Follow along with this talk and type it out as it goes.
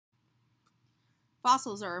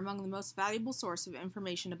Fossils are among the most valuable source of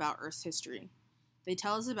information about Earth's history. They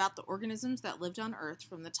tell us about the organisms that lived on Earth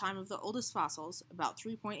from the time of the oldest fossils, about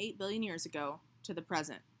 3.8 billion years ago, to the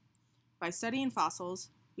present. By studying fossils,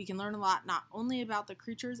 we can learn a lot not only about the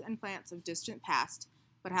creatures and plants of distant past,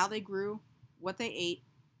 but how they grew, what they ate,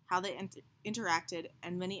 how they interacted,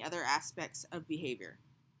 and many other aspects of behavior.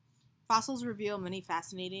 Fossils reveal many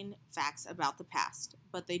fascinating facts about the past,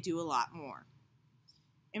 but they do a lot more.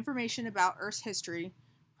 Information about Earth's history,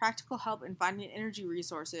 practical help in finding energy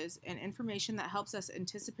resources, and information that helps us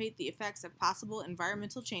anticipate the effects of possible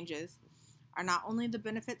environmental changes are not only the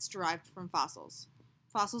benefits derived from fossils.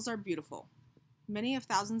 Fossils are beautiful. Many of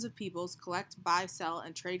thousands of people collect, buy, sell,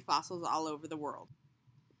 and trade fossils all over the world.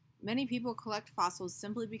 Many people collect fossils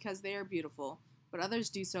simply because they are beautiful, but others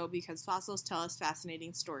do so because fossils tell us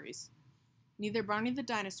fascinating stories. Neither Barney the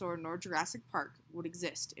Dinosaur nor Jurassic Park would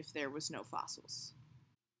exist if there was no fossils.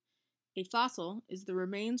 A fossil is the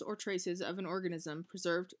remains or traces of an organism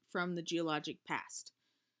preserved from the geologic past.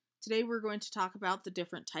 Today we're going to talk about the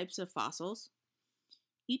different types of fossils.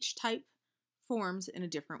 Each type forms in a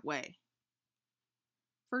different way.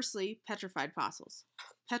 Firstly, petrified fossils.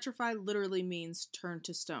 Petrified literally means turned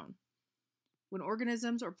to stone. When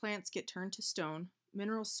organisms or plants get turned to stone,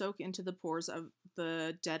 minerals soak into the pores of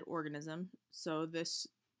the dead organism. So this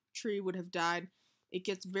tree would have died. It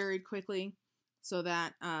gets buried quickly so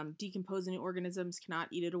that decomposing organisms cannot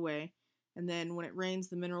eat it away. And then when it rains,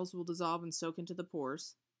 the minerals will dissolve and soak into the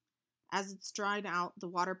pores. As it's dried out, the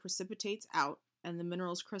water precipitates out and the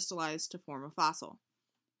minerals crystallize to form a fossil.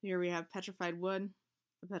 Here we have petrified wood,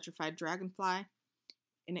 a petrified dragonfly,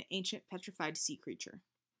 and an ancient petrified sea creature.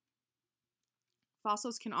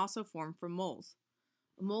 Fossils can also form from molds.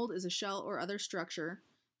 A mold is a shell or other structure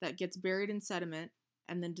that gets buried in sediment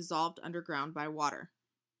and then dissolved underground by water.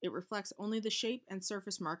 It reflects only the shape and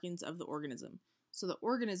surface markings of the organism. So the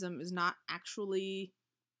organism is not actually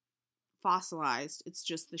fossilized, it's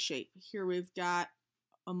just the shape. Here we've got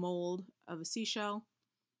a mold of a seashell,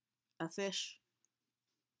 a fish,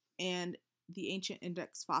 and the ancient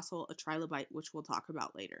index fossil, a trilobite, which we'll talk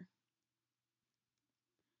about later.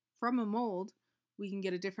 From a mold, we can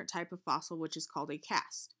get a different type of fossil, which is called a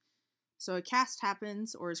cast. So a cast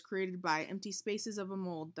happens or is created by empty spaces of a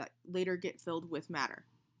mold that later get filled with matter.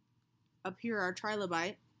 Up here, our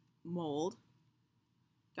trilobite mold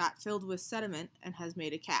got filled with sediment and has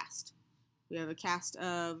made a cast. We have a cast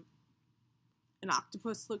of an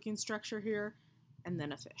octopus-looking structure here, and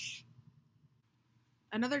then a fish.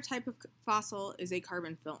 Another type of fossil is a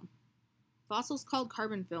carbon film. Fossils called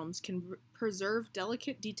carbon films can preserve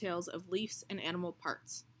delicate details of leaves and animal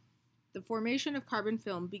parts. The formation of carbon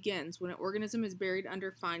film begins when an organism is buried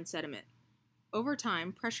under fine sediment. Over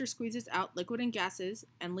time, pressure squeezes out liquid and gases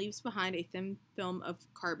and leaves behind a thin film of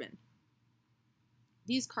carbon.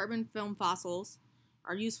 These carbon film fossils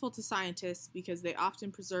are useful to scientists because they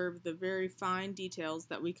often preserve the very fine details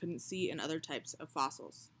that we couldn't see in other types of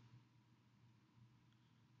fossils.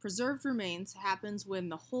 Preserved remains happens when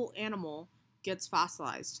the whole animal gets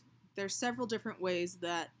fossilized. There's several different ways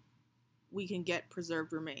that we can get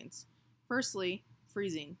preserved remains. Firstly,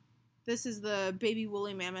 freezing. This is the baby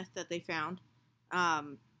woolly mammoth that they found.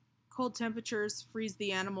 Cold temperatures freeze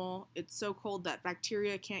the animal. It's so cold that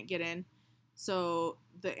bacteria can't get in, so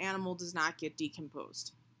the animal does not get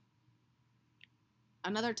decomposed.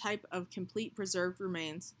 Another type of complete preserved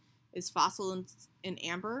remains is fossil in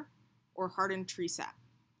amber or hardened tree sap.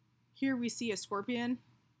 Here we see a scorpion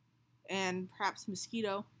and perhaps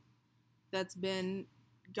mosquito that's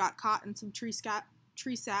got caught in some tree sap.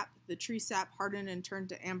 The tree sap hardened and turned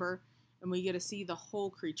to amber, and we get to see the whole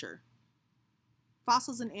creature.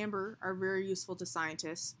 Fossils in amber are very useful to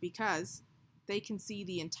scientists because they can see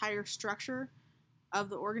the entire structure of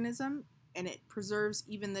the organism, and it preserves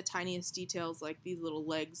even the tiniest details like these little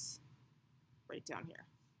legs right down here.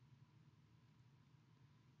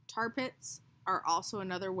 Tar pits are also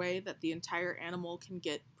another way that the entire animal can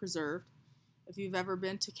get preserved. If you've ever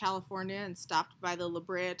been to California and stopped by the La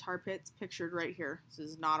Brea tar pits, pictured right here, this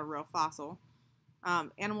is not a real fossil,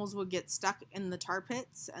 animals would get stuck in the tar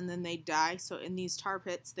pits and then they die. So in these tar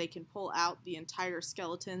pits, they can pull out the entire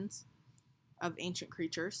skeletons of ancient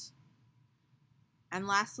creatures. And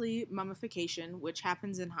lastly, mummification, which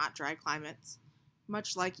happens in hot, dry climates.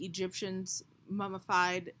 Much like Egyptians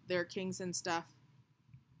mummified their kings and stuff,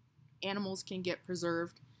 animals can get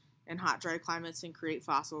preserved in hot, dry climates and create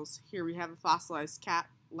fossils. Here we have a fossilized cat,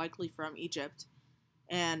 likely from Egypt.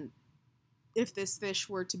 And if this fish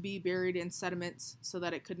were to be buried in sediments so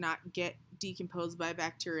that it could not get decomposed by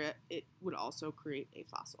bacteria, it would also create a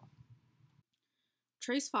fossil.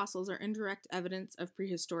 Trace fossils are indirect evidence of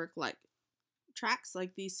prehistoric life. Tracks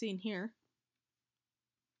like these seen here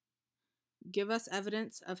give us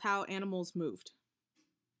evidence of how animals moved.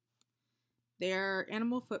 They are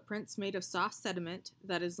animal footprints made of soft sediment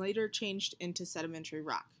that is later changed into sedimentary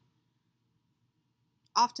rock.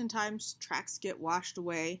 Oftentimes, tracks get washed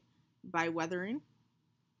away by weathering.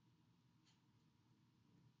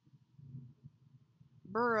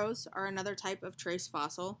 Burrows are another type of trace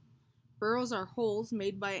fossil. Burrows are holes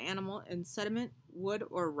made by an animal in sediment, wood,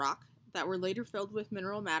 or rock that were later filled with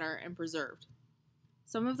mineral matter and preserved.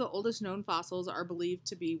 Some of the oldest known fossils are believed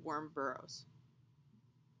to be worm burrows.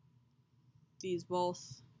 These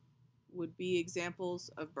both would be examples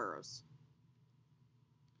of burrows.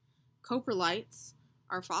 Coprolites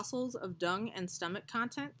are fossils of dung and stomach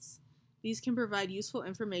contents. These can provide useful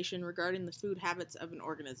information regarding the food habits of an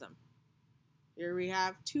organism. Here we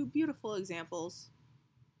have two beautiful examples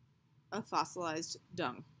of fossilized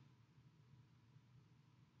dung.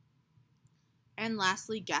 And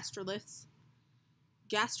lastly, gastroliths.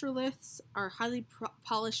 Gastroliths are highly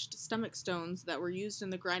polished stomach stones that were used in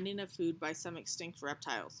the grinding of food by some extinct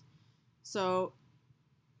reptiles. So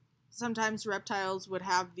sometimes reptiles would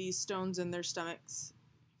have these stones in their stomachs.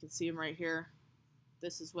 You can see them right here.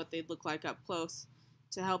 This is what they'd look like up close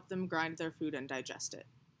to help them grind their food and digest it.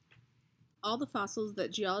 All the fossils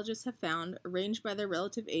that geologists have found, arranged by their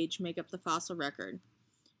relative age, make up the fossil record.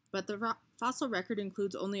 But the fossil record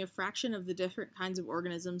includes only a fraction of the different kinds of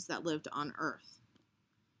organisms that lived on Earth.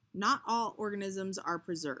 Not all organisms are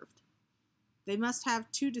preserved. They must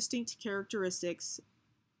have two distinct characteristics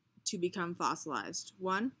to become fossilized.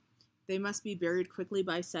 One, they must be buried quickly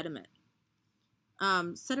by sediment.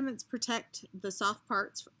 Sediments protect the soft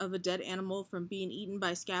parts of a dead animal from being eaten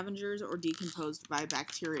by scavengers or decomposed by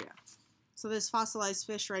bacteria. So this fossilized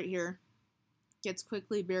fish right here gets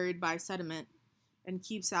quickly buried by sediment and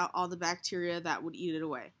keeps out all the bacteria that would eat it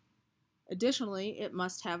away. Additionally, it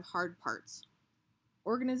must have hard parts.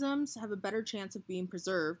 Organisms have a better chance of being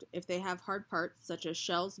preserved if they have hard parts such as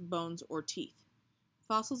shells, bones, or teeth.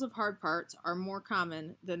 Fossils of hard parts are more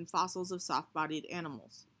common than fossils of soft-bodied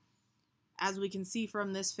animals. As we can see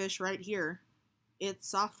from this fish right here, its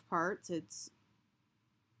soft parts, its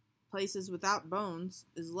places without bones,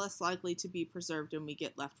 is less likely to be preserved and we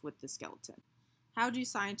get left with the skeleton. How do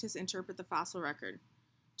scientists interpret the fossil record?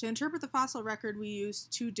 To interpret the fossil record, we use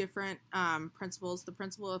two different principles, the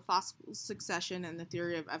principle of fossil succession and the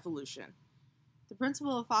theory of evolution. The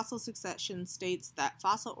principle of fossil succession states that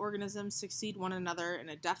fossil organisms succeed one another in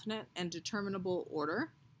a definite and determinable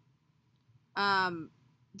order.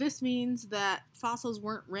 This means that fossils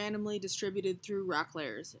weren't randomly distributed through rock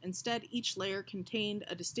layers. Instead, each layer contained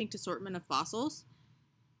a distinct assortment of fossils,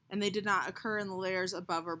 and they did not occur in the layers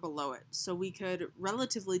above or below it. So we could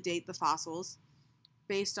relatively date the fossils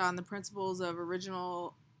based on the principles of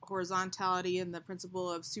original horizontality and the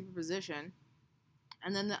principle of superposition.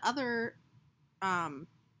 And then the other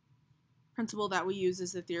principle that we use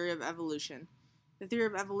is the theory of evolution. The theory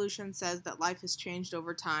of evolution says that life has changed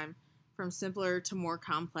over time from simpler to more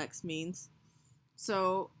complex means.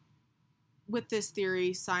 So with this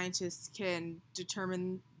theory, scientists can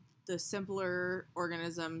determine the simpler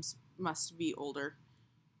organisms must be older.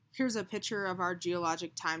 Here's a picture of our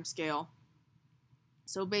geologic time scale.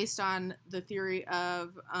 So based on the theory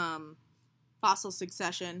of fossil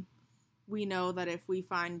succession, we know that if we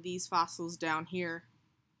find these fossils down here,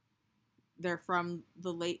 they're from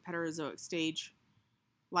the late Paleozoic stage.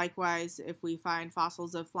 Likewise, if we find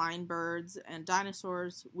fossils of flying birds and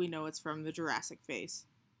dinosaurs, we know it's from the Jurassic phase.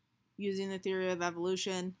 Using the theory of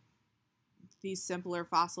evolution, these simpler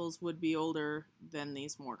fossils would be older than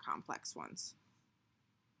these more complex ones.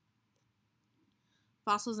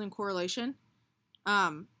 Fossils and correlation.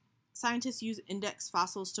 Scientists use index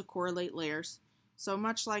fossils to correlate layers. So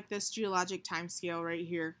much like this geologic time scale right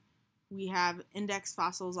here, we have index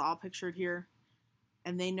fossils all pictured here,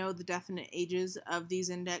 and they know the definite ages of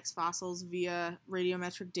these index fossils via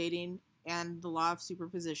radiometric dating and the law of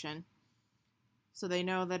superposition. So they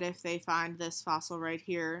know that if they find this fossil right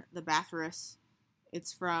here, the Bathyris,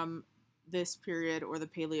 it's from this period or the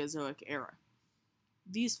Paleozoic era.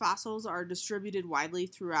 These fossils are distributed widely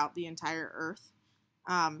throughout the entire Earth,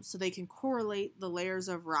 so they can correlate the layers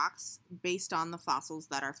of rocks based on the fossils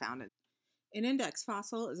that are found in. An index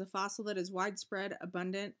fossil is a fossil that is widespread,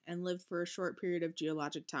 abundant, and lived for a short period of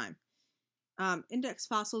geologic time. Index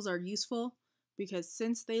fossils are useful because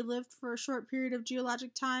since they lived for a short period of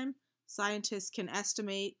geologic time, scientists can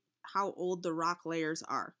estimate how old the rock layers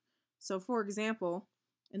are. So for example,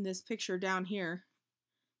 in this picture down here,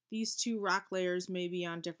 these two rock layers may be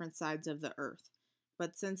on different sides of the Earth.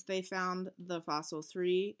 But since they found the fossil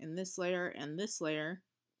 3 in this layer and this layer,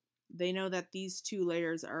 They know that these two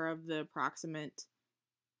layers are of the approximate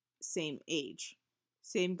same age.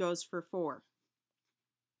 Same goes for 4.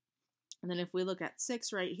 And then if we look at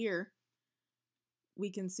 6 right here, we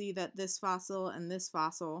can see that this fossil and this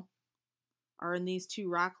fossil are in these two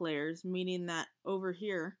rock layers, meaning that over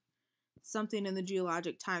here, something in the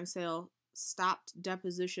geologic timescale stopped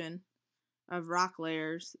deposition of rock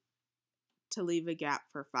layers to leave a gap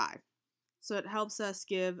for 5. So it helps us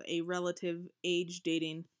give a relative age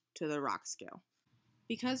dating to the rock scale.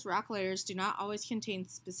 Because rock layers do not always contain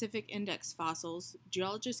specific index fossils,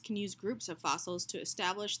 geologists can use groups of fossils to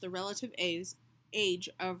establish the relative age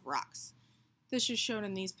of rocks. This is shown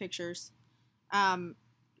in these pictures.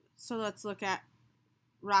 So let's look at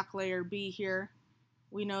rock layer B here.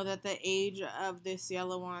 We know that the age of this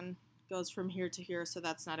yellow one goes from here to here, so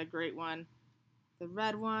that's not a great one. The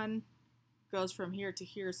red one goes from here to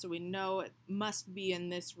here, so we know it must be in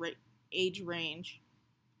this age range.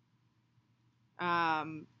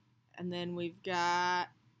 And then we've got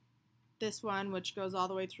this one, which goes all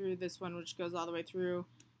the way through, this one, which goes all the way through,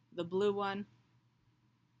 the blue one.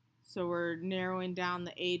 So we're narrowing down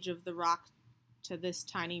the age of the rock to this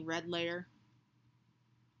tiny red layer.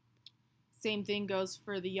 Same thing goes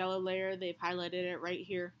for the yellow layer. They've highlighted it right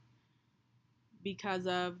here because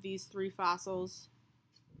of these 3 fossils,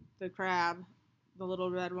 the crab, the little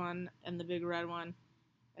red one, and the big red one.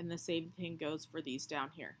 And the same thing goes for these down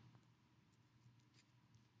here.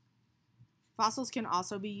 Fossils can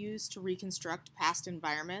also be used to reconstruct past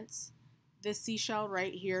environments. This seashell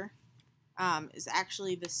right here is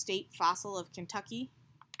actually the state fossil of Kentucky,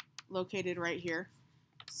 located right here.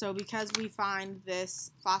 So because we find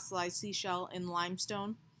this fossilized seashell in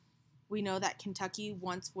limestone, we know that Kentucky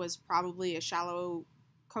once was probably a shallow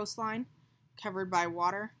coastline covered by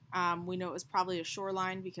water. We know it was probably a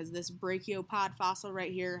shoreline because this brachiopod fossil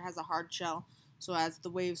right here has a hard shell. So as the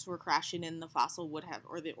waves were crashing in, the fossil would have,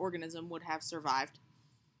 or the organism would have survived.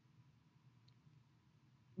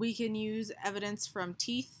 We can use evidence from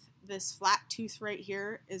teeth. This flat tooth right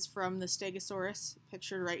here is from the Stegosaurus,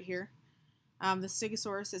 pictured right here. The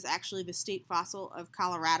Stegosaurus is actually the state fossil of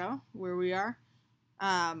Colorado, where we are.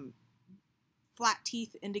 Flat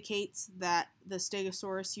teeth indicates that the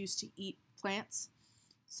Stegosaurus used to eat plants.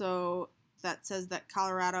 So that says that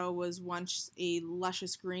Colorado was once a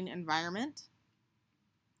luscious green environment.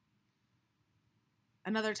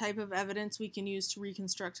 Another type of evidence we can use to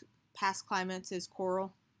reconstruct past climates is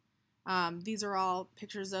coral. These are all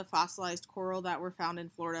pictures of fossilized coral that were found in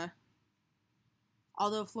Florida.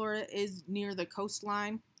 Although Florida is near the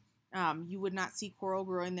coastline, you would not see coral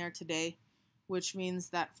growing there today, which means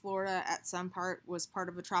that Florida at some part was part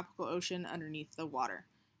of a tropical ocean underneath the water.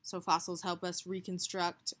 So fossils help us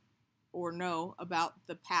reconstruct or know about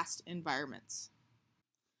the past environments.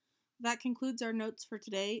 That concludes our notes for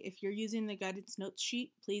today. If you're using the guidance notes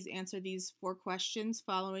sheet, please answer these 4 questions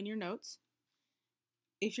following your notes.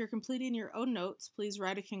 If you're completing your own notes, please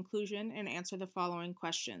write a conclusion and answer the following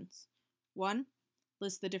questions. 1.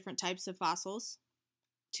 List the different types of fossils.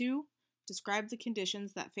 2. Describe the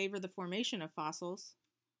conditions that favor the formation of fossils.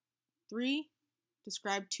 3.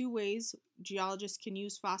 Describe 2 ways geologists can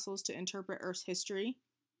use fossils to interpret Earth's history.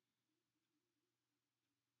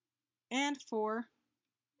 And 4.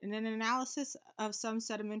 And an analysis of some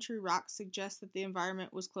sedimentary rocks suggests that the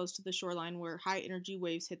environment was close to the shoreline where high-energy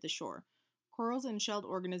waves hit the shore. Corals and shelled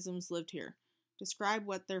organisms lived here. Describe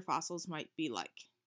what their fossils might be like.